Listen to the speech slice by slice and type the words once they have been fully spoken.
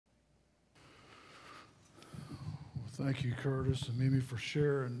Thank you, Curtis and Mimi, for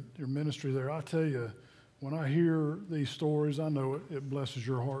sharing your ministry there. I tell you, when I hear these stories, I know it blesses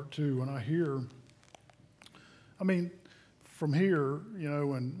your heart too. When I hear, from here,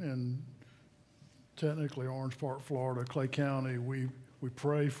 in technically Orange Park, Florida, Clay County, we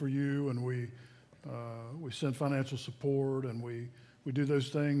pray for you, and we send financial support, and we do those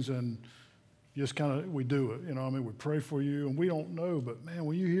things, and just kind of we do it. We pray for you, and we don't know, but man,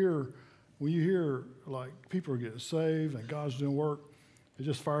 when you hear like people are getting saved and God's doing work, it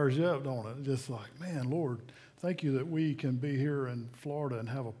just fires you up, don't it? It's just like, man, Lord, thank you that we can be here in Florida and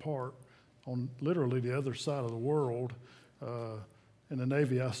have a part on literally the other side of the world. In the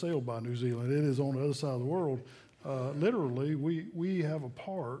Navy, I sailed by New Zealand. It is on the other side of the world. Literally, we have a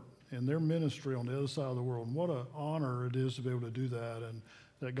part in their ministry on the other side of the world. And what an honor it is to be able to do that, and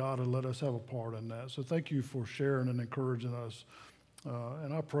that God had let us have a part in that. So thank you for sharing and encouraging us.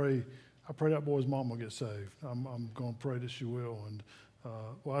 And I pray that boy's mom will get saved. I'm going to pray that she will. And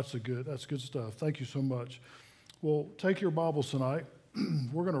that's good stuff. Thank you so much. Well, take your Bibles tonight.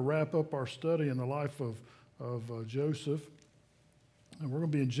 We're going to wrap up our study in the life of Joseph. And we're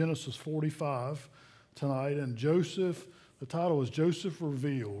going to be in Genesis 45 tonight. And Joseph, the title is Joseph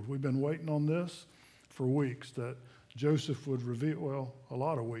Revealed. We've been waiting on this for weeks, that Joseph would reveal, well, a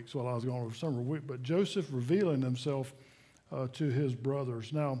lot of weeks while I was gone over summer week, but Joseph revealing himself to his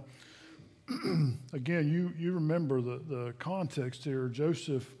brothers. Now, again, you remember the context here.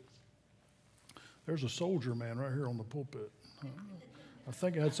 Joseph, there's a soldier man right here on the pulpit. I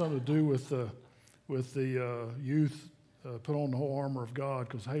think it had something to do with the youth put on the whole armor of God,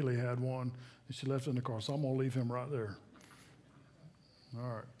 because Haley had one and she left it in the car. So I'm going to leave him right there. All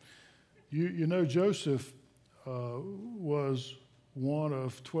right. You know, Joseph was one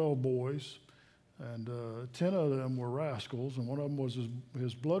of 12 boys, and 10 of them were rascals, and one of them was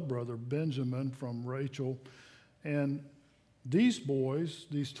his blood brother, Benjamin, from Rachel. And these boys,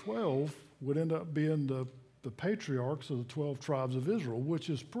 these 12, would end up being the patriarchs of the 12 tribes of Israel, which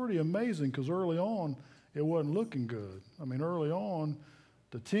is pretty amazing, because early on, it wasn't looking good. Early on,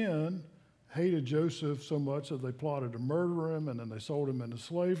 the 10 hated Joseph so much that they plotted to murder him, and then they sold him into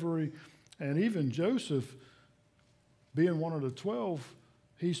slavery. And even Joseph, being one of the 12,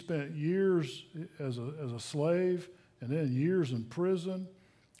 he spent years as a slave, and then years in prison,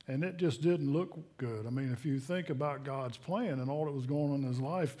 and it just didn't look good. If you think about God's plan and all that was going on in his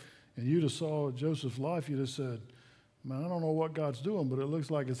life, and you just saw Joseph's life, you just said, man, I don't know what God's doing, but it looks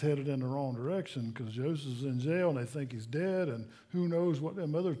like it's headed in the wrong direction, because Joseph's in jail and they think he's dead, and who knows what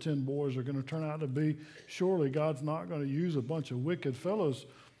them other 10 boys are going to turn out to be. Surely God's not going to use a bunch of wicked fellows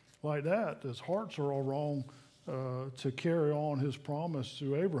like that. His hearts are all wrong to carry on his promise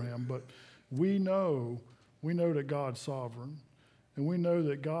to Abraham. But we know that God's sovereign, and we know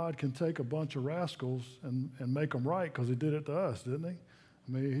that God can take a bunch of rascals and make them right, because he did it to us, didn't he?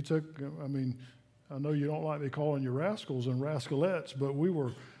 I know you don't like me calling you rascals and rascalettes, but we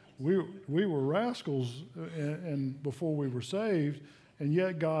were rascals and before we were saved, and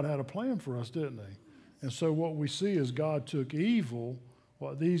yet God had a plan for us, didn't he? And so what we see is God took evil,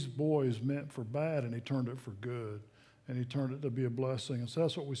 what these boys meant for bad, and he turned it for good, and he turned it to be a blessing. And so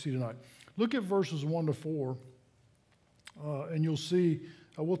that's what we see tonight. Look at verses 1 to 4, and you'll see,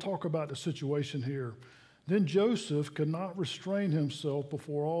 we'll talk about the situation here. Then Joseph could not restrain himself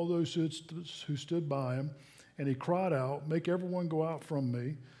before all those who stood by him, and he cried out, "Make everyone go out from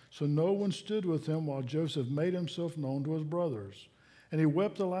me." So no one stood with him while Joseph made himself known to his brothers. And he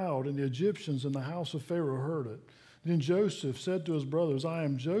wept aloud, and the Egyptians in the house of Pharaoh heard it. Then Joseph said to his brothers, "I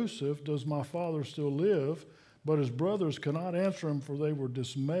am Joseph. Does my father still live?" But his brothers could not answer him, for they were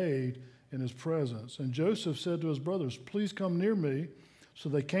dismayed in his presence. And Joseph said to his brothers, "Please come near me." So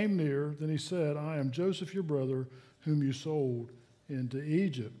they came near. Then he said, "I am Joseph, your brother, whom you sold into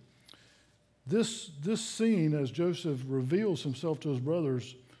Egypt." This scene, as Joseph reveals himself to his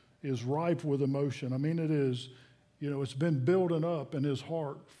brothers, is ripe with emotion. It is, it's been building up in his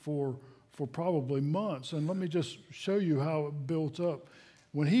heart for probably months. And let me just show you how it built up.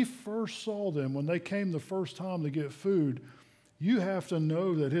 When he first saw them, when they came the first time to get food, you have to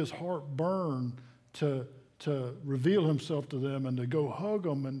know that his heart burned to reveal himself to them and to go hug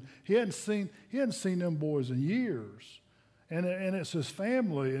them. And he hadn't seen them boys in years. And it's his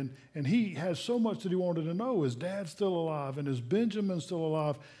family, and he has so much that he wanted to know. His dad's still alive, and his Benjamin's still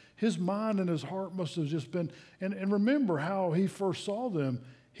alive. His mind and his heart must have just been, and remember how he first saw them.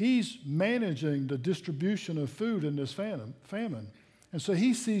 He's managing the distribution of food in this famine. And so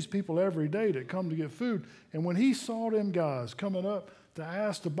he sees people every day that come to get food. And when he saw them guys coming up to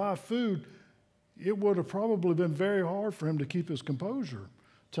ask to buy food, it would have probably been very hard for him to keep his composure,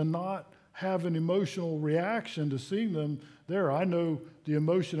 to not have an emotional reaction to seeing them there. I know the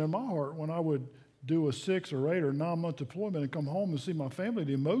emotion in my heart when I would do a 6 or 8 or 9 month deployment and come home and see my family.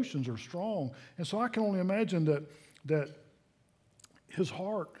 The emotions are strong. And so I can only imagine that his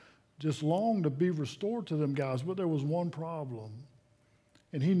heart just longed to be restored to them guys, but there was one problem.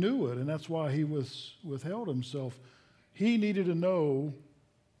 And he knew it, and that's why he withheld himself. He needed to know,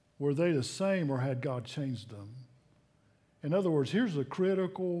 were they the same or had God changed them? In other words, here's a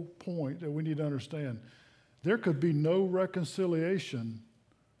critical point that we need to understand. There could be no reconciliation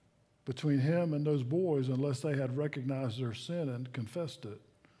between him and those boys unless they had recognized their sin and confessed it.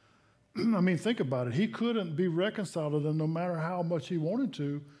 I mean, think about it. He couldn't be reconciled to them no matter how much he wanted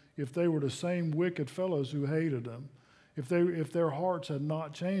to if they were the same wicked fellows who hated him, if their hearts had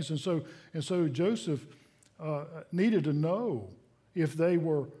not changed. And so Joseph needed to know if they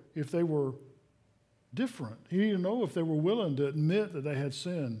were different. He needed to know if they were willing to admit that they had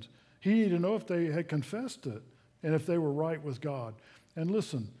sinned. He needed to know if they had confessed it and if they were right with God. And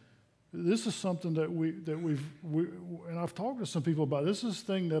listen, this is something that we've and I've talked to some people about. This is a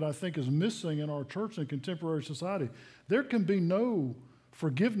thing that I think is missing in our church and contemporary society. There can be no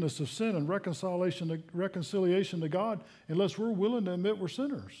forgiveness of sin and reconciliation to God unless we're willing to admit we're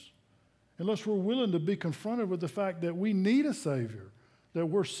sinners, unless we're willing to be confronted with the fact that we need a Savior, that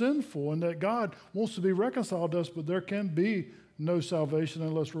we're sinful, and that God wants to be reconciled to us, but there can be no salvation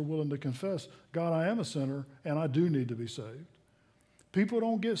unless we're willing to confess, God, I am a sinner, and I do need to be saved. People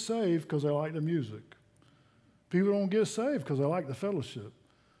don't get saved because they like the music. People don't get saved because they like the fellowship.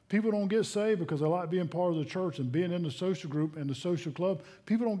 People don't get saved because they like being part of the church and being in the social group and the social club.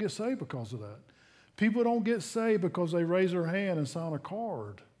 People don't get saved because of that. People don't get saved because they raise their hand and sign a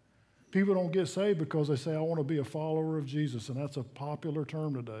card. People don't get saved because they say, I want to be a follower of Jesus, and that's a popular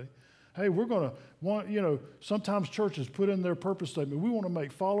term today. Hey, we're going to want, sometimes churches put in their purpose statement, we want to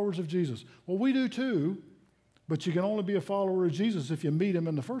make followers of Jesus. Well, we do too, but you can only be a follower of Jesus if you meet him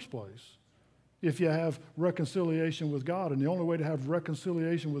in the first place, if you have reconciliation with God. And the only way to have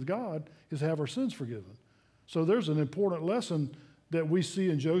reconciliation with God is to have our sins forgiven. So there's an important lesson that we see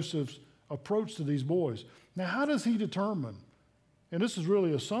in Joseph's approach to these boys. Now, how does he determine? And this is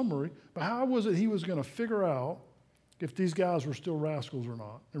really a summary, but how was it he was going to figure out if these guys were still rascals or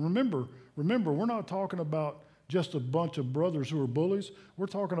not? And remember, we're not talking about just a bunch of brothers who are bullies. We're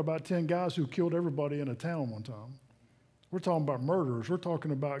talking about 10 guys who killed everybody in a town one time. We're talking about murderers. We're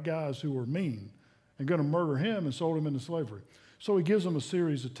talking about guys who were mean and going to murder him and sold him into slavery. So he gives them a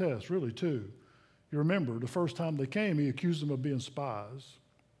series of tests, really two. You remember, the first time they came, he accused them of being spies.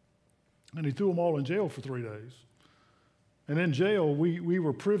 And he threw them all in jail for 3 days. And in jail, we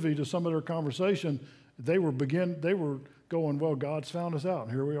were privy to some of their conversation. They were going, well, God's found us out,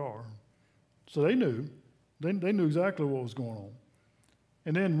 and here we are. So they knew. They knew exactly what was going on.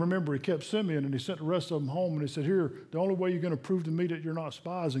 And then, remember, he kept Simeon, and he sent the rest of them home, and he said, here, the only way you're going to prove to me that you're not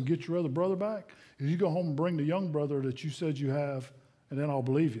spies and get your other brother back is you go home and bring the young brother that you said you have, and then I'll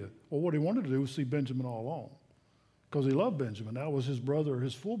believe you. Well, what he wanted to do was see Benjamin all along because he loved Benjamin. That was his brother,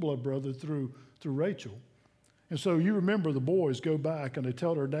 his full-blood brother through Rachel. And so you remember the boys go back, and they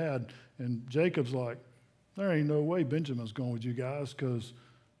tell their dad, and Jacob's like, there ain't no way Benjamin's going with you guys because,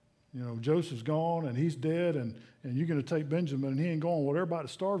 Joseph's gone, and he's dead, and you're going to take Benjamin, and he ain't going. Well, they're about to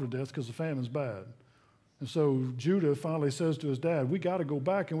starve to death because the famine's bad. And so Judah finally says to his dad, we got to go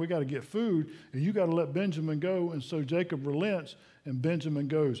back, and we got to get food, and you got to let Benjamin go. And so Jacob relents, and Benjamin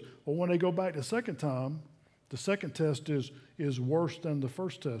goes. Well, when they go back the second time, the second test is worse than the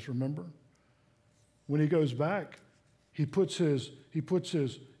first test, remember? When he goes back, he puts his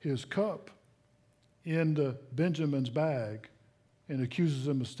cup into Benjamin's bag and accuses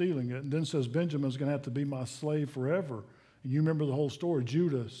him of stealing it, and then says Benjamin's going to have to be my slave forever. And you remember the whole story.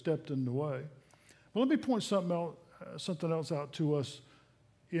 Judah stepped in the way. Well, let me point something else out to us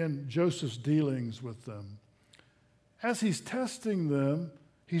in Joseph's dealings with them. As he's testing them,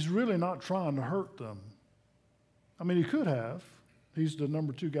 he's really not trying to hurt them. I mean, he could have. He's the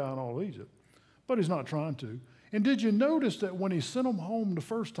number 2 guy in all of Egypt. But he's not trying to. And did you notice that when he sent them home the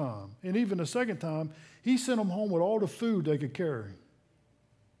first time, and even the second time, he sent them home with all the food they could carry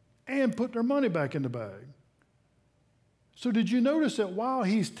and put their money back in the bag? So did you notice that while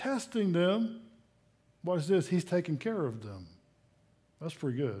he's testing them, what is this? He's taking care of them. That's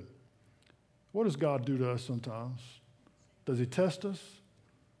pretty good. What does God do to us sometimes? Does he test us?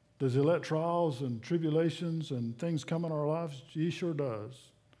 Does he let trials and tribulations and things come in our lives? He sure does.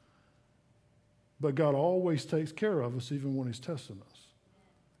 But God always takes care of us even when he's testing us.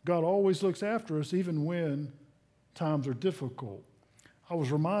 God always looks after us even when times are difficult. I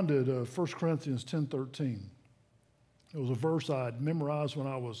was reminded of 1 Corinthians 10:13. It was a verse I had memorized when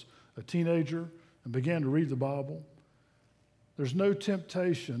I was a teenager and began to read the Bible. There's no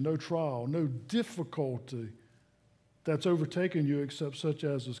temptation, no trial, no difficulty that's overtaken you except such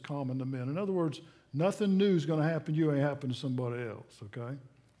as is common to men. In other words, nothing new is going to happen to you ain't happened to somebody else, okay?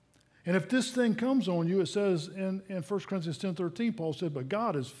 And if this thing comes on you, it says in 1 Corinthians 10:13, Paul said, but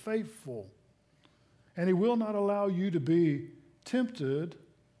God is faithful, and he will not allow you to be tempted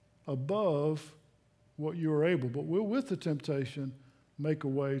above what you are able, but will with the temptation make a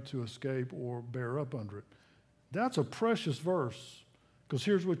way to escape or bear up under it. That's a precious verse, because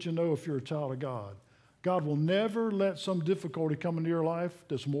here's what you know if you're a child of God. God will never let some difficulty come into your life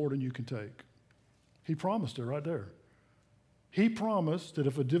that's more than you can take. He promised it right there. He promised that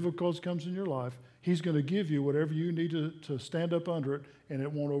if a difficulty comes in your life, he's going to give you whatever you need to stand up under it, and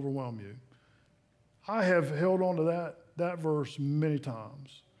it won't overwhelm you. I have held on to that verse many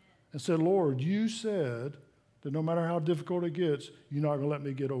times and said, Lord, you said that no matter how difficult it gets, you're not going to let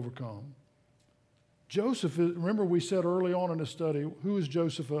me get overcome. Joseph, remember we said early on in the study, who is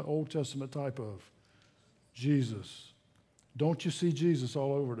Joseph an Old Testament type of? Jesus. Don't you see Jesus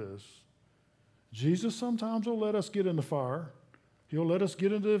all over this? Jesus sometimes will let us get in the fire. He'll let us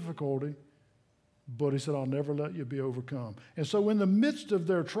get into difficulty. But he said, I'll never let you be overcome. And so in the midst of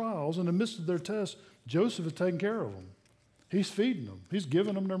their trials, in the midst of their tests, Joseph is taking care of them. He's feeding them. He's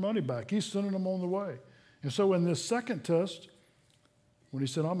giving them their money back. He's sending them on the way. And so in this second test, when he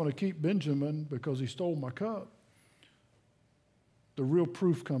said, I'm going to keep Benjamin because he stole my cup, the real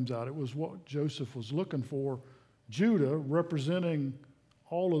proof comes out. It was what Joseph was looking for. Judah, representing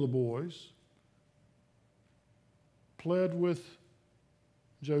all of the boys, pled with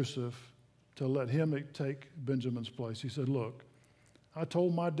Joseph to let him take Benjamin's place. He said, look, I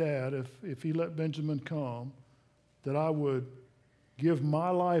told my dad if he let Benjamin come, that I would give my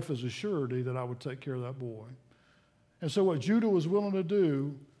life as a surety that I would take care of that boy. And so what Judah was willing to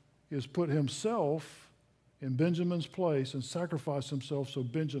do is put himself in Benjamin's place and sacrifice himself so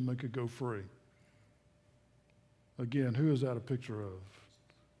Benjamin could go free. Again, who is that a picture of?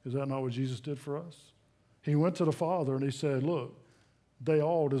 Is that not what Jesus did for us? He went to the Father and he said, look, they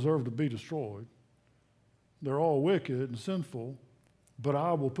all deserve to be destroyed. They're all wicked and sinful, but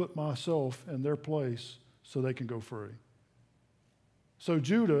I will put myself in their place so they can go free. So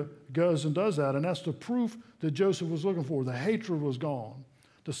Judah goes and does that, and that's the proof that Joseph was looking for. The hatred was gone.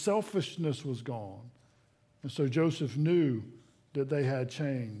 The selfishness was gone. And so Joseph knew that they had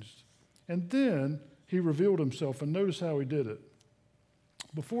changed. And then he revealed himself, and notice how he did it.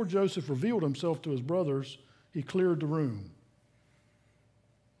 Before Joseph revealed himself to his brothers, he cleared the room.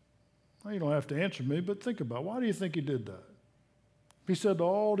 Well, you don't have to answer me, but think about it. Why do you think he did that? He said to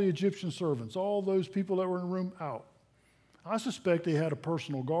all the Egyptian servants, all those people that were in the room, out. I suspect he had a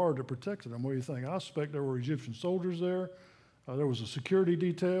personal guard that protected him. What do you think? I suspect there were Egyptian soldiers there. There was a security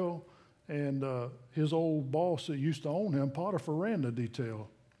detail, and his old boss that used to own him, Potiphar, ran the detail.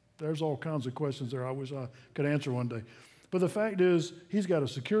 There's all kinds of questions there I wish I could answer one day. But the fact is, he's got a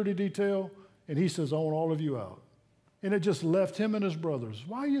security detail, and he says, I want all of you out. And it just left him and his brothers.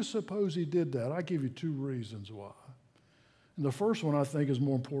 Why do you suppose he did that? I give you two reasons why. And the first one I think is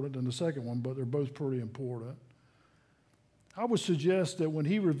more important than the second one, but they're both pretty important. I would suggest that when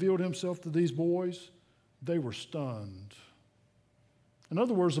he revealed himself to these boys, they were stunned. In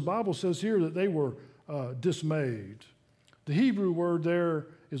other words, the Bible says here that they were dismayed. The Hebrew word there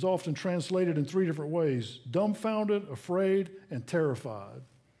is often translated in three different ways: dumbfounded, afraid, and terrified.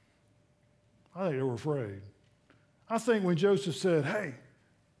 I think they were afraid. I think when Joseph said, hey,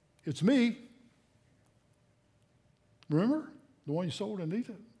 it's me, remember the one you sold in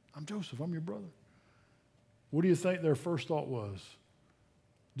Egypt? I'm Joseph, I'm your brother. What do you think their first thought was?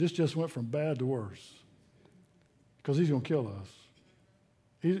 This just went from bad to worse, because he's going to kill us.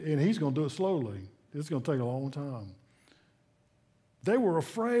 And he's going to do it slowly. It's going to take a long time. They were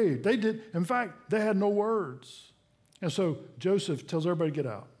afraid. In fact, they had no words. And so Joseph tells everybody to get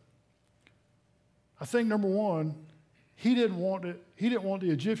out. I think, number one, he didn't want the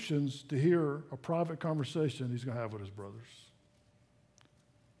Egyptians to hear a private conversation he's going to have with his brothers.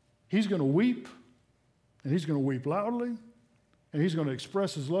 He's going to weep, and he's going to weep loudly, and he's going to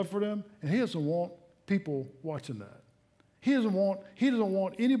express his love for them, and he doesn't want people watching that. He doesn't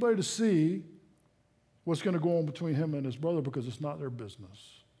want anybody to see what's going to go on between him and his brother, because it's not their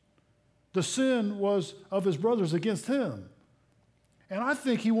business. The sin was of his brothers against him. And I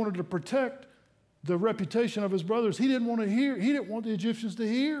think he wanted to protect the reputation of his brothers. He didn't want the Egyptians to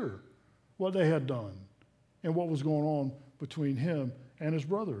hear what they had done and what was going on between him and his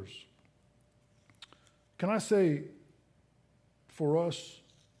brothers. Can I say, for us,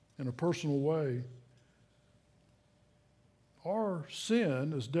 in a personal way, our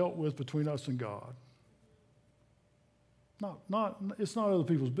sin is dealt with between us and God. It's not other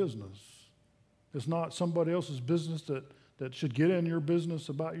people's business. It's not somebody else's business that should get in your business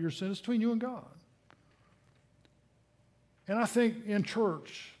about your sin. It's between you and God. And I think in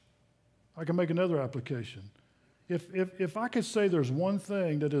church, I can make another application. If I could say there's one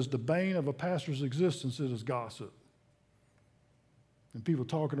thing that is the bane of a pastor's existence, it is gossip. And people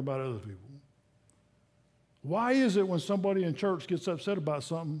talking about other people. Why is it when somebody in church gets upset about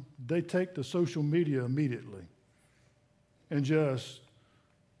something, they take to social media immediately and just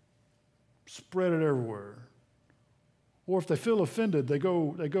spread it everywhere? Or if they feel offended, they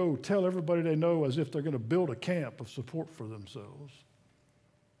go tell everybody they know as if they're going to build a camp of support for themselves.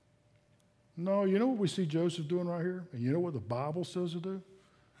 No, you know what we see Joseph doing right here? And you know what the Bible says to do?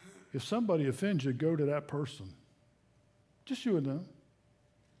 If somebody offends you, go to that person. Just you and them.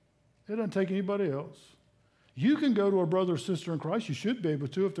 It doesn't take anybody else. You can go to a brother or sister in Christ, you should be able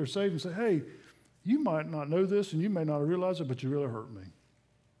to if they're saved, and say, hey, you might not know this and you may not realize it, but you really hurt me.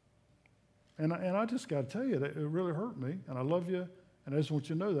 And I just got to tell you that it really hurt me, and I love you, and I just want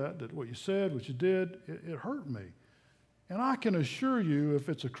you to know that what you said, what you did, it hurt me. And I can assure you, if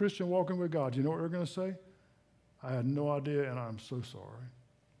it's a Christian walking with God, you know what they're going to say? I had no idea, and I'm so sorry.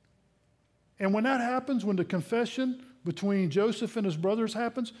 And when that happens, when the confession between Joseph and his brothers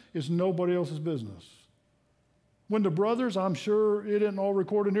happens, it's nobody else's business. When the brothers, I'm sure it isn't all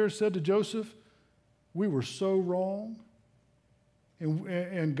recorded here, said to Joseph, we were so wrong,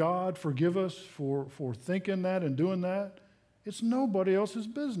 and God forgive us for thinking that and doing that, it's nobody else's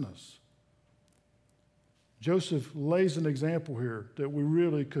business. Joseph lays an example here that we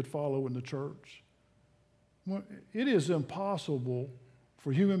really could follow in the church. It is impossible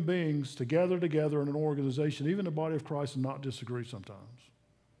for human beings to gather together in an organization, even the body of Christ, and not disagree sometimes.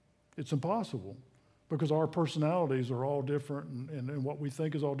 It's impossible because our personalities are all different and what we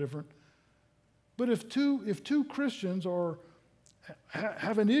think is all different. But if two Christians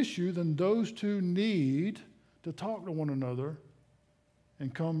have an issue, then those two need to talk to one another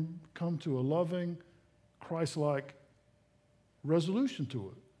and come to a loving, Christ-like resolution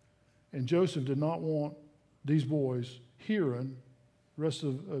to it. And Joseph did not want these boys hearing, the rest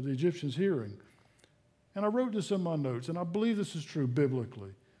of the Egyptians hearing. And I wrote this in my notes, and I believe this is true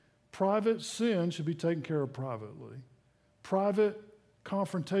biblically. Private sin should be taken care of privately. Private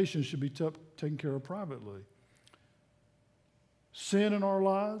confrontation should be taken care of privately. Sin in our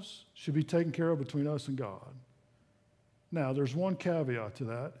lives should be taken care of between us and God. Now, there's one caveat to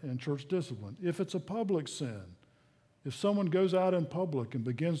that in church discipline. If it's a public sin, if someone goes out in public and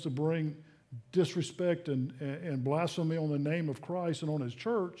begins to bring disrespect and blasphemy on the name of Christ and on his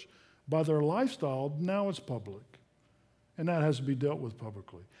church by their lifestyle, now it's public. And that has to be dealt with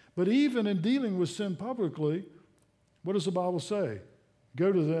publicly. But even in dealing with sin publicly, what does the Bible say?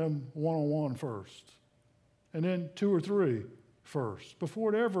 Go to them one-on-one first. And then 2 or 3 first,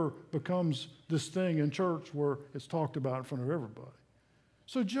 before it ever becomes this thing in church where it's talked about in front of everybody.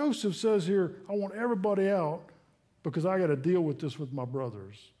 So Joseph says here, I want everybody out because I got to deal with this with my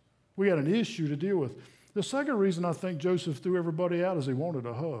brothers. We got an issue to deal with. The second reason I think Joseph threw everybody out is he wanted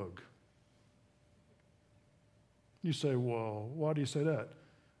a hug. You say, well, why do you say that?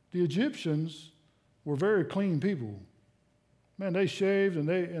 The Egyptians were very clean people. Man, they shaved and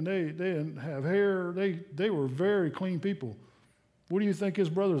they didn't have hair. They were very clean people. What do you think his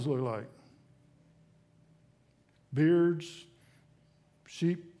brothers look like? Beards,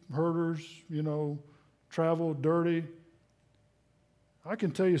 sheep herders, traveled, dirty. I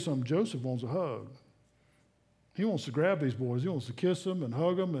can tell you something, Joseph wants a hug. He wants to grab these boys. He wants to kiss them and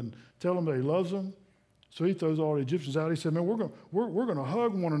hug them and tell them that he loves them. So he throws all the Egyptians out. He said, man, we're going to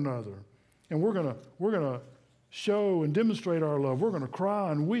hug one another. And we're going to show and demonstrate our love. We're going to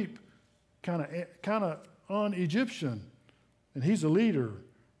cry and weep, kind of un-Egyptian. And he's a leader.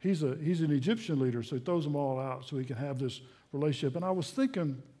 He's an Egyptian leader, so he throws them all out so he can have this relationship. And I was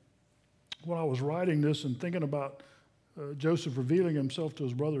thinking, when I was writing this and thinking about Joseph revealing himself to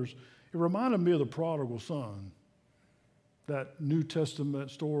his brothers, it reminded me of the prodigal son, that New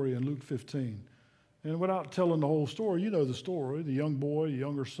Testament story in Luke 15. And without telling the whole story, you know the story. The young boy, the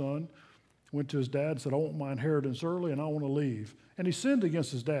younger son, went to his dad and said, I want my inheritance early and I want to leave. And he sinned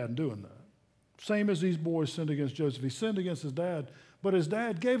against his dad in doing that. Same as these boys sinned against Joseph. He sinned against his dad, but his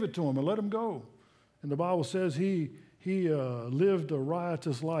dad gave it to him and let him go. And the Bible says he lived a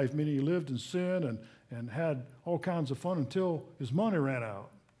riotous life, meaning he lived in sin and had all kinds of fun until his money ran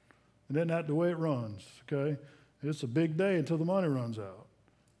out. And isn't that the way it runs, okay? It's a big day until the money runs out.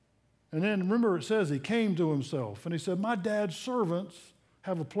 And then remember it says he came to himself and he said, my dad's servants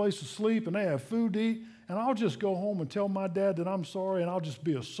have a place to sleep and they have food to eat and I'll just go home and tell my dad that I'm sorry, and I'll just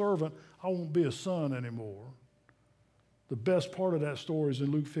be a servant. I won't be a son anymore. The best part of that story is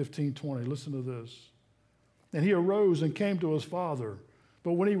in Luke 15:20. Listen to this. And he arose and came to his father.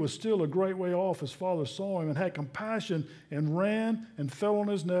 But when he was still a great way off, his father saw him and had compassion and ran and fell on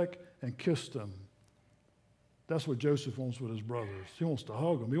his neck and kissed him. That's what Joseph wants with his brothers. He wants to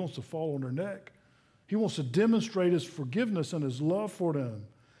hug them. He wants to fall on their neck. He wants to demonstrate his forgiveness and his love for them.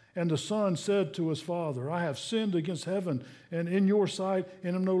 And the son said to his father, I have sinned against heaven and in your sight,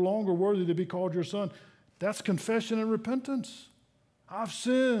 and am no longer worthy to be called your son. That's confession and repentance. I've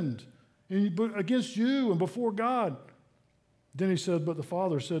sinned against you and before God. Then he said, but the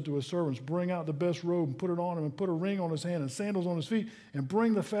father said to his servants, bring out the best robe and put it on him, and put a ring on his hand and sandals on his feet, and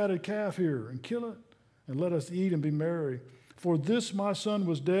bring the fatted calf here and kill it, and let us eat and be merry. For this my son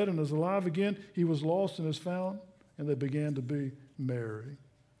was dead and is alive again. He was lost and is found. And they began to be merry.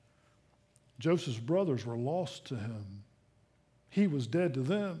 Joseph's brothers were lost to him. He was dead to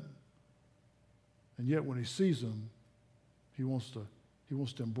them. And yet when he sees them, he wants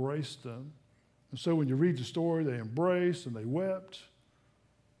to embrace them. And so when you read the story, they embraced and they wept.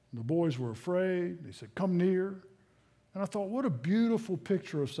 And the boys were afraid. They said, come near. And I thought, what a beautiful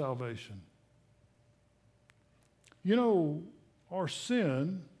picture of salvation. You know, our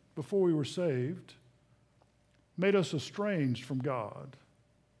sin, before we were saved, made us estranged from God,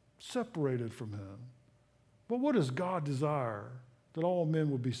 separated from him. But what does God desire? That all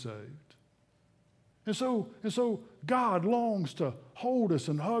men would be saved. And so God longs to hold us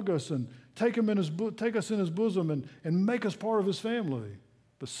and hug us and take us in his bosom and make us part of his family.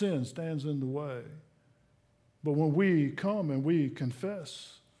 But sin stands in the way. But when we come and we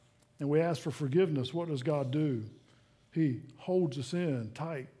confess and we ask for forgiveness, what does God do? He holds us in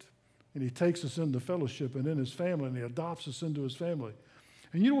tight, and he takes us into fellowship and in his family, and he adopts us into his family.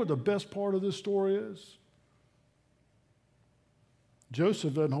 And you know what the best part of this story is?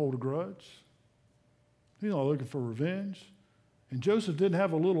 Joseph doesn't hold a grudge. He's not looking for revenge. And Joseph didn't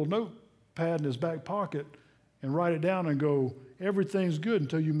have a little notepad in his back pocket and write it down and go, everything's good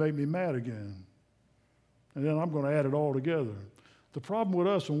until you make me mad again. And then I'm going to add it all together. The problem with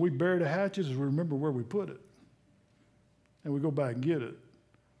us when we bury the hatches is we remember where we put it. And we go back and get it.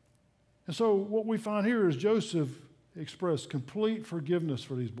 And so what we find here is Joseph expressed complete forgiveness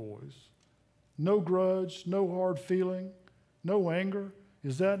for these boys. No grudge, no hard feeling, no anger.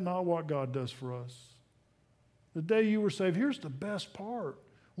 Is that not what God does for us? The day you were saved, here's the best part.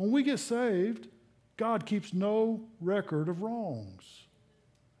 When we get saved, God keeps no record of wrongs.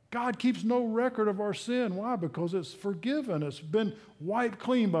 God keeps no record of our sin. Why? Because it's forgiven. It's been wiped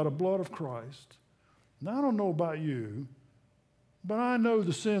clean by the blood of Christ. Now, I don't know about you, but I know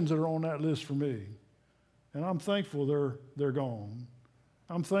the sins that are on that list for me. And I'm thankful they're gone.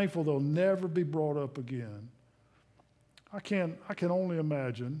 I'm thankful they'll never be brought up again. I can only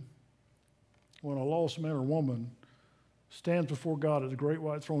imagine when a lost man or woman stands before God at the great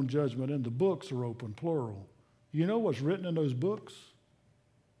white throne judgment and the books are open, plural. You know what's written in those books?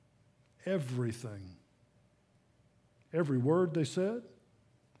 Everything. Every word they said,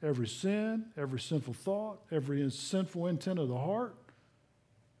 every sin, every sinful thought, every sinful intent of the heart.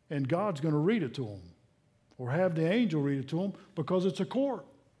 And God's going to read it to them or have the angel read it to them because it's a court.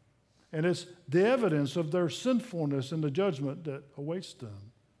 And it's the evidence of their sinfulness and the judgment that awaits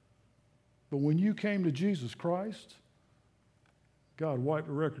them. But when you came to Jesus Christ, God wiped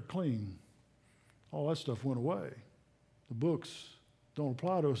the record clean. All that stuff went away. The books don't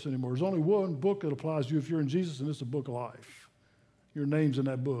apply to us anymore. There's only one book that applies to you if you're in Jesus, and it's the book of life. Your name's in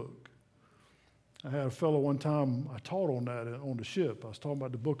that book. I had a fellow one time, I taught on that on the ship. I was talking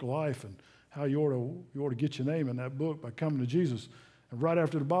about the book of life and how you ought to get your name in that book by coming to Jesus. And right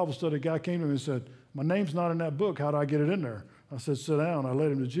after the Bible study, a guy came to me and said, my name's not in that book. How do I get it in there? I said, sit down. I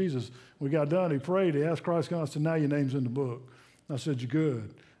led him to Jesus. We got done. He prayed. He asked Christ God. I said, now your name's in the book. I said, you're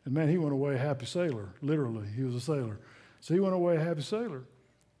good. And man, he went away a happy sailor. Literally, he was a sailor. So he went away a happy sailor.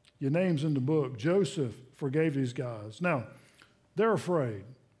 Your name's in the book. Joseph forgave these guys. Now, they're afraid.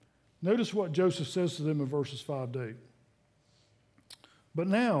 Notice what Joseph says to them in verses 5 to 8. But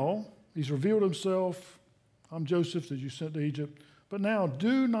now, he's revealed himself. I'm Joseph that you sent to Egypt. But now,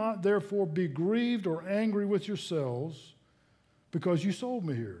 do not therefore be grieved or angry with yourselves because you sold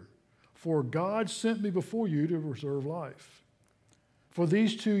me here. For God sent me before you to preserve life. For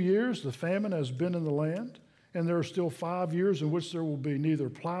these 2 years, the famine has been in the land, and there are still 5 years in which there will be neither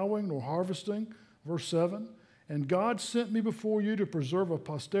plowing nor harvesting. Verse 7. And God sent me before you to preserve a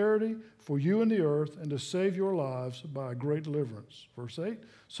posterity for you in the earth and to save your lives by a great deliverance. Verse 8.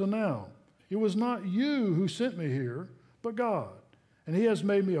 So now, it was not you who sent me here, but God. And he has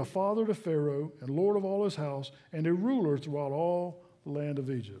made me a father to Pharaoh and lord of all his house and a ruler throughout all the land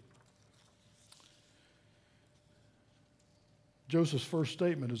of Egypt. Joseph's first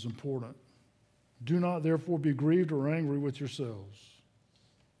statement is important. Do not therefore be grieved or angry with yourselves.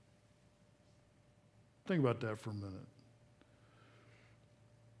 Think about that for a minute.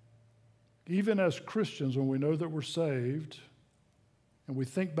 Even as Christians, when we know that we're saved and we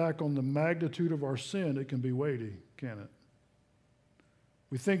think back on the magnitude of our sin, it can be weighty, can't it?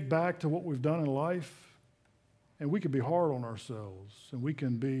 We think back to what we've done in life, and we can be hard on ourselves, and we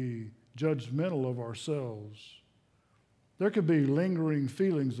can be judgmental of ourselves. There could be lingering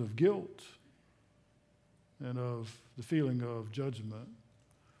feelings of guilt and of the feeling of judgment.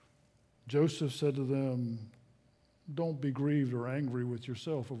 Joseph said to them, don't be grieved or angry with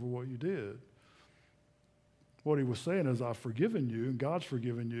yourself over what you did. What he was saying is, I've forgiven you, and God's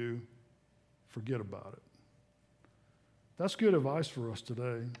forgiven you. Forget about it. That's good advice for us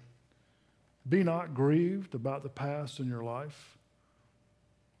today. Be not grieved about the past in your life.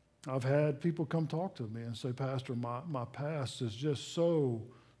 I've had people come talk to me and say, Pastor, my past is just so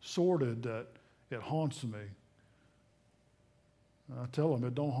sordid that it haunts me. And I tell them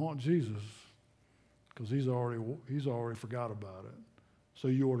it don't haunt Jesus, because he's already forgot about it. So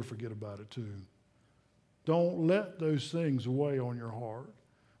you ought to forget about it too. Don't let those things weigh on your heart,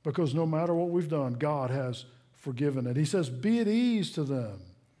 because no matter what we've done, God has forgiven it. He says, be at ease to them.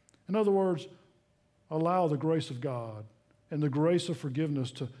 In other words, allow the grace of God and the grace of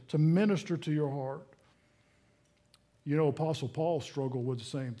forgiveness to minister to your heart. You know, Apostle Paul struggled with the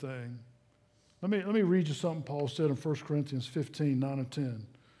same thing. Let me read you something Paul said in 1 Corinthians 15, 9 and 10.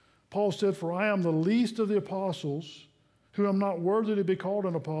 Paul said, for I am the least of the apostles, who am not worthy to be called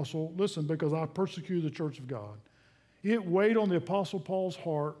an apostle, listen, because I persecuted the church of God. It weighed on the Apostle Paul's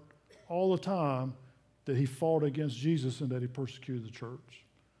heart all the time that he fought against Jesus and that he persecuted the church.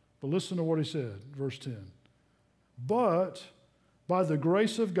 But listen to what he said, verse 10. But by the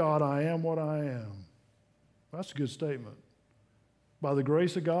grace of God, I am what I am. That's a good statement. By the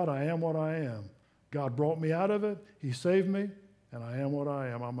grace of God, I am what I am. God brought me out of it. He saved me, and I am what I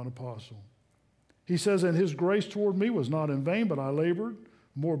am. I'm an apostle. He says, and his grace toward me was not in vain, but I labored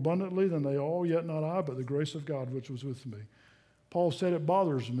more abundantly than they all, yet not I, but the grace of God which was with me. Paul said, it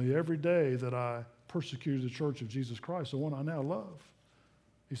bothers me every day that I persecuted the church of Jesus Christ, the one I now love.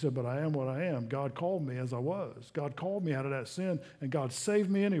 He said, but I am what I am. God called me as I was. God called me out of that sin, and God saved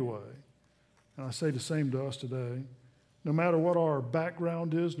me anyway. And I say the same to us today. No matter what our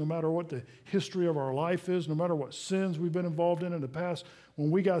background is, no matter what the history of our life is, no matter what sins we've been involved in the past, when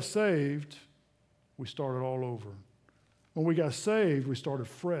we got saved, we started all over. When we got saved, we started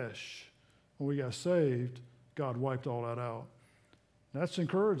fresh. When we got saved, God wiped all that out. That's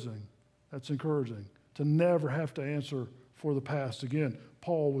encouraging. That's encouraging to never have to answer for the past again.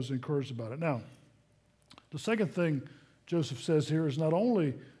 Paul was encouraged about it. Now, the second thing Joseph says here is, not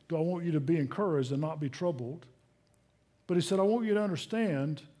only do I want you to be encouraged and not be troubled, but he said, I want you to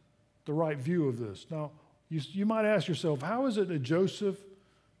understand the right view of this. Now, you might ask yourself, how is it that Joseph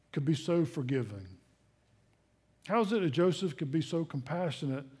could be so forgiving? How is it that Joseph could be so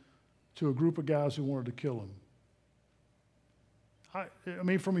compassionate to a group of guys who wanted to kill him? I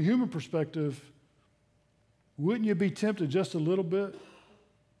mean, from a human perspective, wouldn't you be tempted just a little bit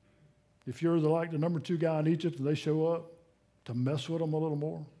if you're the number 2 guy in Egypt and they show up to mess with them a little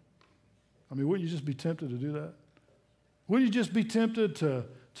more? I mean, wouldn't you just be tempted to do that? Wouldn't you just be tempted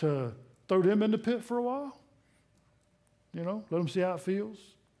to throw them in the pit for a while? You know, let them see how it feels.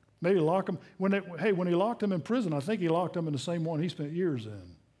 Maybe lock them. When he locked them in prison, I think he locked them in the same one he spent years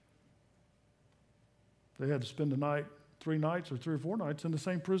in. They had to spend the night, 3 nights or 3 or 4 nights in the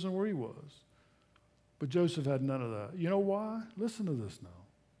same prison where he was. But Joseph had none of that. You know why? Listen to this now.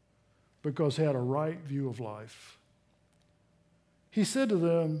 Because he had a right view of life. He said to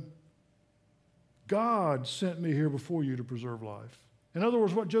them, God sent me here before you to preserve life. In other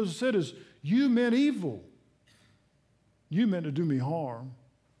words, what Joseph said is, you meant evil. You meant to do me harm.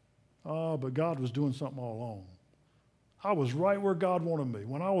 But God was doing something all along. I was right where God wanted me.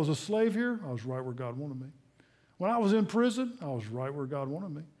 When I was a slave here, I was right where God wanted me. When I was in prison, I was right where God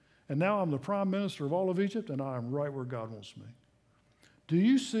wanted me. And now I'm the prime minister of all of Egypt, and I am right where God wants me. Do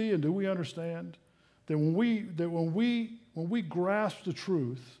you see and do we understand that when we grasp the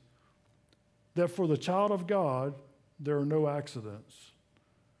truth that for the child of God, there are no accidents.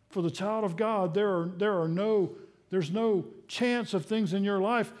 For the child of God, there's no chance of things in your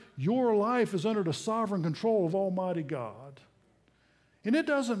life. Your life is under the sovereign control of Almighty God. And it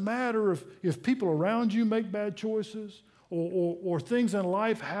doesn't matter if people around you make bad choices, or things in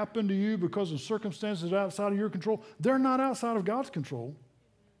life happen to you because of circumstances outside of your control, they're not outside of God's control.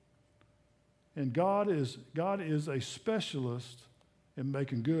 And God is a specialist in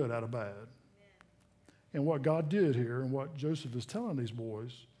making good out of bad. And what God did here, and what Joseph is telling these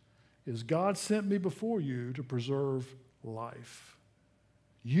boys, is God sent me before you to preserve life.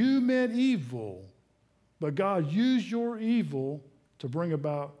 You meant evil, but God used your evil to bring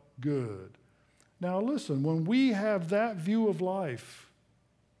about good. Now listen, when we have that view of life,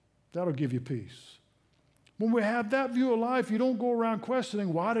 that'll give you peace. When we have that view of life, you don't go around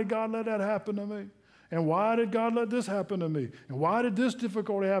questioning, why did God let that happen to me? And why did God let this happen to me? And why did this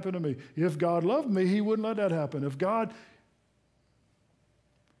difficulty happen to me? If God loved me, he wouldn't let that happen.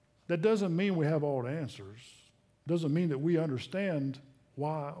 That doesn't mean we have all the answers. Doesn't mean that we understand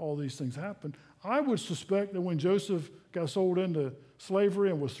why all these things happen. I would suspect that when Joseph got sold into slavery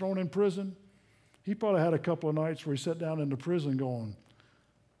and was thrown in prison, he probably had a couple of nights where he sat down in the prison going,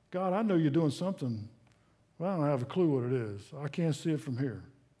 God, I know you're doing something, but I don't have a clue what it is. I can't see it from here.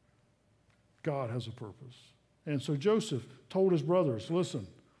 God has a purpose. And so Joseph told his brothers, listen,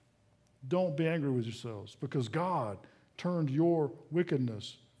 don't be angry with yourselves because God turned your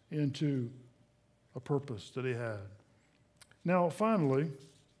wickedness into a purpose that he had. Now, finally,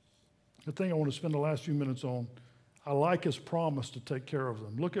 the thing I want to spend the last few minutes on, I like his promise to take care of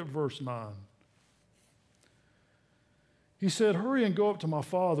them. Look at verse 9. He said, hurry and go up to my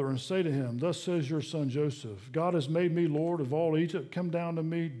father and say to him, thus says your son Joseph, God has made me Lord of all Egypt. Come down to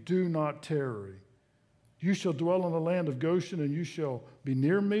me, do not tarry. You shall dwell in the land of Goshen, and you shall be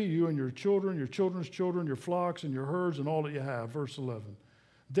near me, you and your children's children, your flocks and your herds, and all that you have. Verse 11.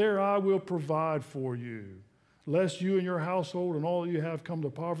 There I will provide for you, lest you and your household and all that you have come to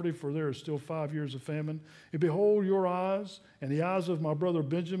poverty, for there is still 5 years of famine. And behold, your eyes and the eyes of my brother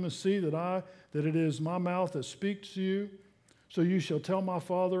Benjamin see that it is my mouth that speaks to you. So you shall tell my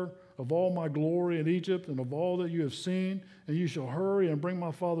father of all my glory in Egypt and of all that you have seen, and you shall hurry and bring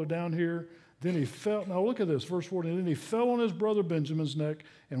my father down here. Then he fell, now look at this, verse 14. Then he fell on his brother Benjamin's neck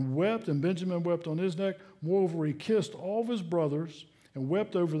and wept, and Benjamin wept on his neck. Moreover, he kissed all of his brothers and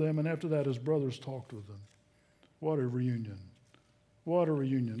wept over them, and after that his brothers talked with them. What a reunion. What a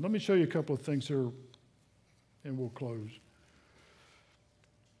reunion. Let me show you a couple of things here, and we'll close.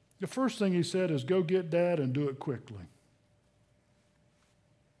 The first thing he said is, go get Dad and do it quickly.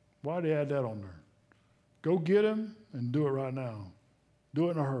 Why did he add that on there? Go get him and do it right now. Do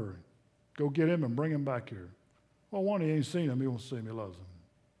it in a hurry. Go get him and bring him back here. Well, one, he ain't seen him. He won't see him. He loves him.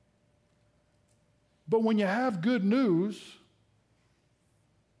 But when you have good news,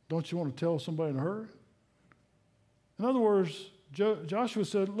 don't you want to tell somebody in a hurry? In other words, Joshua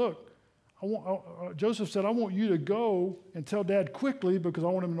said, look, Joseph said, I want you to go and tell Dad quickly because I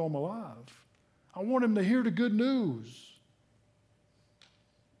want him to know I'm alive. I want him to hear the good news.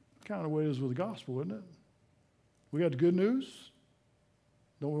 Kind of the way it is with the gospel, isn't it? We got the good news.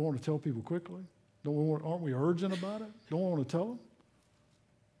 Don't we want to tell people quickly? Aren't we urgent about it? Don't we want to tell them?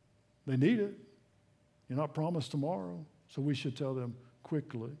 They need it. You're not promised tomorrow, so we should tell them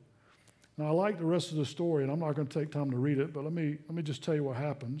quickly. Now, I like the rest of the story, and I'm not going to take time to read it, but let me just tell you what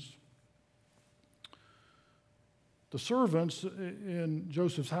happens. The servants in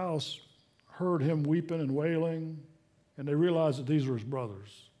Joseph's house heard him weeping and wailing, and they realized that these were his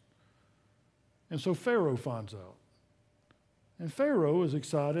brothers. And so Pharaoh finds out. And Pharaoh is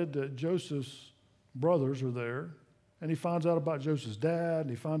excited that Joseph's brothers are there, and he finds out about Joseph's dad, and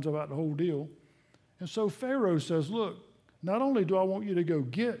he finds out about the whole deal. And so Pharaoh says, look, not only do I want you to go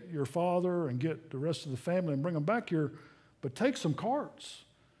get your father and get the rest of the family and bring them back here, but take some carts.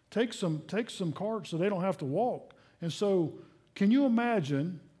 Take some carts so they don't have to walk. And so can you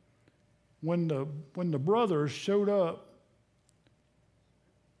imagine when the brothers showed up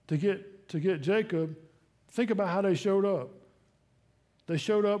to get Jacob, think about how they showed up. They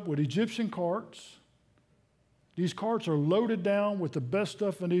showed up with Egyptian carts. These carts are loaded down with the best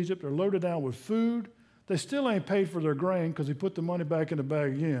stuff in Egypt. They're loaded down with food. They still ain't paid for their grain because he put the money back in the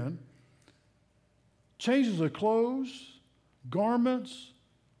bag again. Changes of clothes, garments.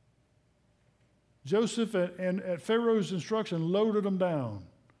 Joseph, at Pharaoh's instruction, loaded them down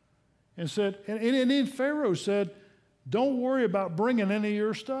and said, and then Pharaoh said, don't worry about bringing any of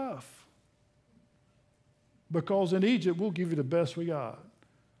your stuff. Because in Egypt, we'll give you the best we got.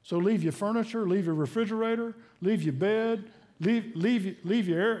 So leave your furniture, leave your refrigerator, leave your bed,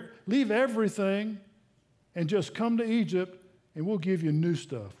 leave everything, and just come to Egypt, and we'll give you new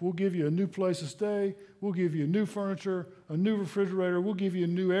stuff. We'll give you a new place to stay. We'll give you new furniture, a new refrigerator. We'll give you a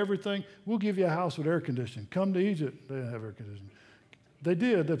new everything. We'll give you a house with air conditioning. Come to Egypt. They didn't have air conditioning. They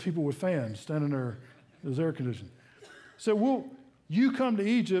did. The people with fans standing there. It was air conditioning. So you come to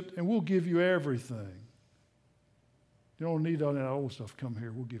Egypt and we'll give you everything. You don't need all that old stuff. Come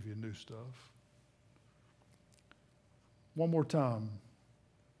here, we'll give you new stuff. One more time.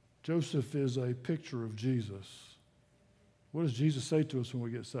 Joseph is a picture of Jesus. What does Jesus say to us when we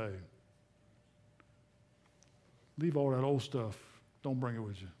get saved? Leave all that old stuff. Don't bring it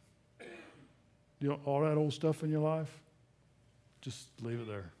with you. All that old stuff in your life, just leave it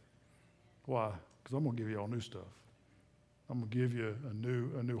there. Why? Because I'm going to give you all new stuff. I'm going to give you a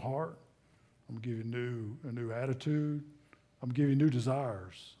new heart. I'm going to give you a new attitude. I'm going to give you new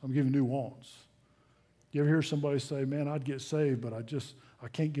desires. I'm going to give you new wants. You ever hear somebody say, man, I'd get saved, but I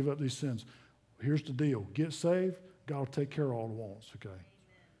can't give up these sins. Here's the deal. Get saved, God will take care of all the wants, okay?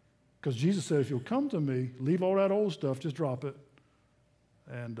 Because Jesus said, if you'll come to me, leave all that old stuff, just drop it,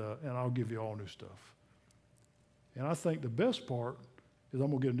 and I'll give you all new stuff. And I think the best part is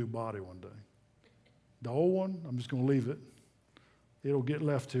I'm going to get a new body one day. The old one, I'm just going to leave it. It'll get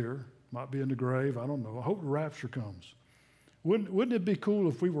left here. Might be in the grave. I don't know. I hope the rapture comes. Wouldn't it be cool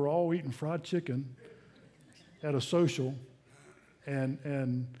if we were all eating fried chicken at a social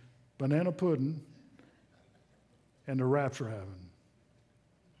and banana pudding and the rapture happened?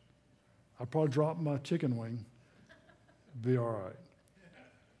 I'd probably drop my chicken wing. Be all right.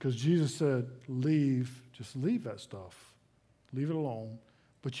 Because Jesus said, just leave that stuff. Leave it alone.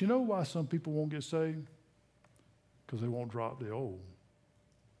 But you know why some people won't get saved? Because they won't drop the old.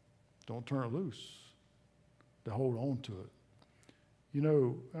 Don't turn it loose. They hold on to it. You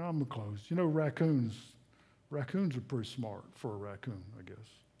know, I'm going to close. You know, raccoons are pretty smart for a raccoon, I guess.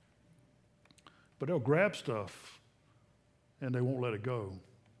 But they'll grab stuff and they won't let it go.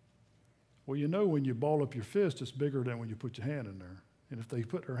 Well, you know, when you ball up your fist, it's bigger than when you put your hand in there. And if they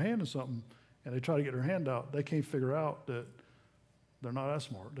put their hand in something and they try to get their hand out, they can't figure out that they're not that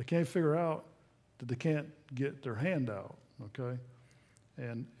smart. They can't figure out that they can't get their hand out, okay?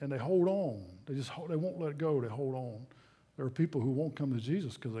 And they hold on. They won't let go. They hold on. There are people who won't come to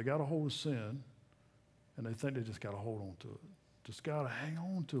Jesus because they got a hold of sin and they think they just got to hold on to it. Just got to hang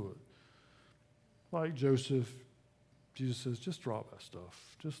on to it. Like Joseph, Jesus says, just drop that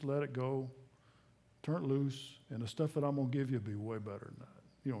stuff. Just let it go. Turn it loose. And the stuff that I'm going to give you will be way better than that.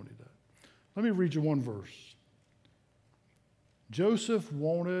 You don't need that. Let me read you one verse. Joseph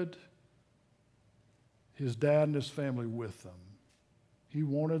wanted his dad and his family with them. He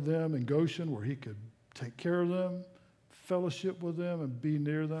wanted them in Goshen where he could take care of them, fellowship with them, and be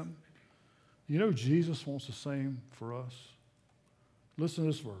near them. You know, Jesus wants the same for us. Listen to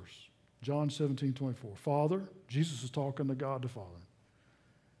this verse, John 17:24. Father, Jesus is talking to God the Father.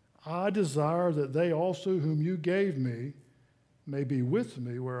 I desire that they also whom you gave me may be with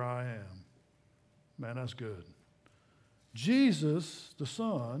me where I am. Man, that's good. Jesus, the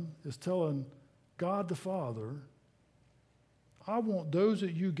Son, is telling God the Father, I want those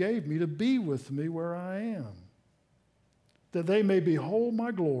that you gave me to be with me where I am, that they may behold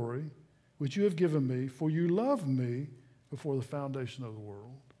my glory, which you have given me, for you loved me before the foundation of the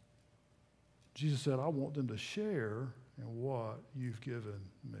world. Jesus said, I want them to share in what you've given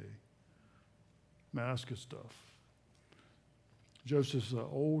me. Man, that's good stuff. Joseph's the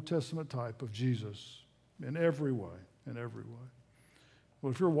Old Testament type of Jesus in every way, in every way.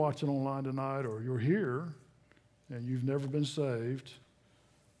 Well, if you're watching online tonight or you're here and you've never been saved,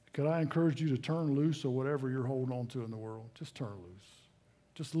 could I encourage you to turn loose of whatever you're holding on to in the world? Just turn loose.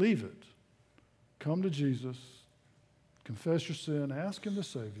 Just leave it. Come to Jesus, confess your sin, ask him to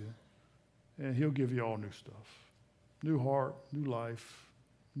save you, and he'll give you all new stuff. New heart, new life,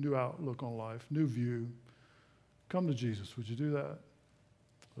 new outlook on life, new view. Come to Jesus. Would you do that?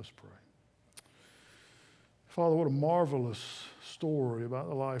 Let's pray. Father, what a marvelous story about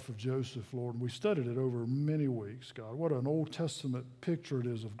the life of Joseph, Lord. We studied it over many weeks, God. What an Old Testament picture it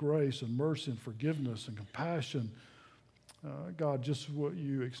is of grace and mercy and forgiveness and compassion. God, just what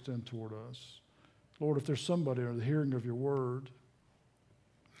you extend toward us. Lord, if there's somebody under the hearing of your word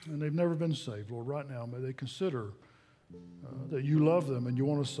and they've never been saved, Lord, right now, may they consider that you love them and you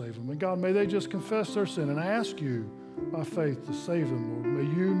want to save them. And God, may they just confess their sin and ask you by faith to save them, Lord.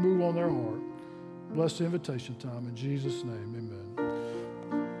 May you move on their heart. Bless the invitation time in Jesus' name,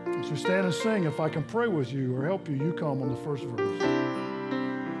 amen. As we stand and sing, if I can pray with you or help you, you come on the first verse.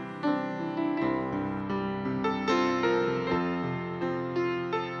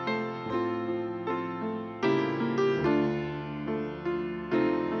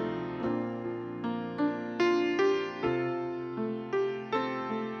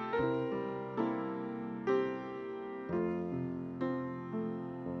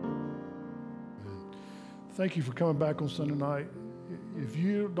 Thank you for coming back on Sunday night. if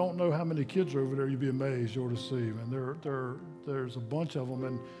you don't know how many kids are over there, you'd be amazed. You'll to see, and there's a bunch of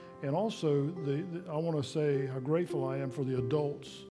them, and also I want to say how grateful I am for the adults